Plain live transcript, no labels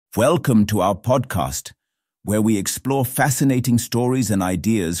Welcome to our podcast, where we explore fascinating stories and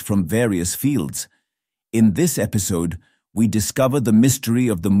ideas from various fields. In this episode, we discover the mystery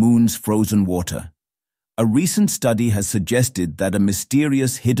of the moon's frozen water. A recent study has suggested that a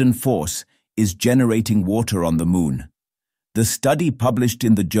mysterious hidden force is generating water on the moon. The study, published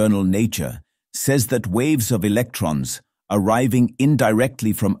in the journal Nature, says that waves of electrons, arriving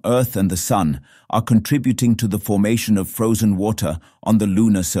indirectly from Earth and the Sun, are contributing to the formation of frozen water on the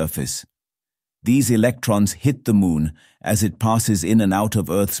lunar surface. These electrons hit the moon as it passes in and out of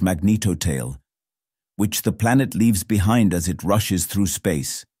Earth's magnetotail, which the planet leaves behind as it rushes through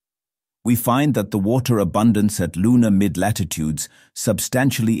space. We find that the water abundance at lunar mid-latitudes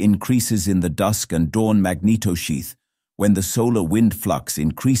substantially increases in the dusk and dawn magnetosheath when the solar wind flux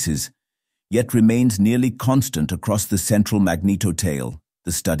increases, yet remains nearly constant across the central magnetotail,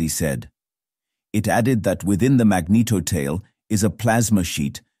 the study said. It added that within the magnetotail is a plasma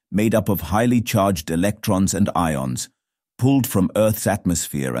sheet made up of highly charged electrons and ions, pulled from Earth's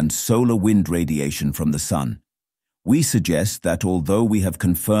atmosphere and solar wind radiation from the Sun. We suggest that although we have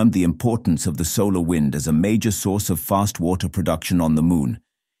confirmed the importance of the solar wind as a major source of fast water production on the moon,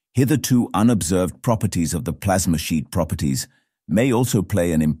 hitherto unobserved properties of the plasma sheet properties may also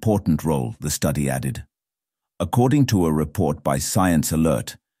play an important role, the study added. According to a report by Science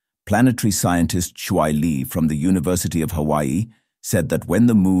Alert, planetary scientist Shuai Li from the University of Hawaii said that when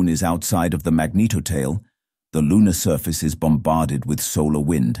the moon is outside of the magnetotail, the lunar surface is bombarded with solar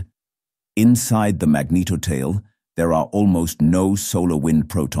wind. Inside the magnetotail, there are almost no solar wind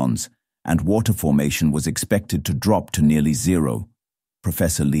protons, and water formation was expected to drop to nearly zero,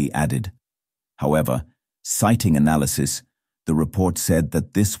 Professor Li added. However, citing analysis, the report said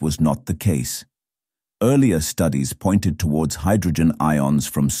that this was not the case. Earlier studies pointed towards hydrogen ions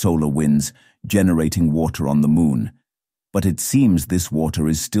from solar winds generating water on the moon, but it seems this water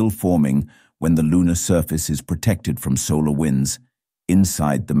is still forming when the lunar surface is protected from solar winds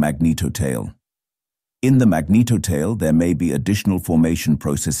inside the magnetotail. In the magnetotail, there may be additional formation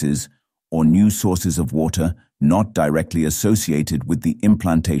processes or new sources of water not directly associated with the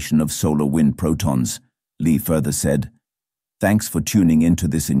implantation of solar wind protons, Li further said. Thanks for tuning into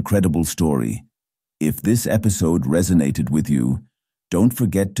this incredible story. If this episode resonated with you, don't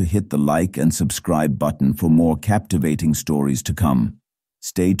forget to hit the like and subscribe button for more captivating stories to come.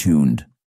 Stay tuned.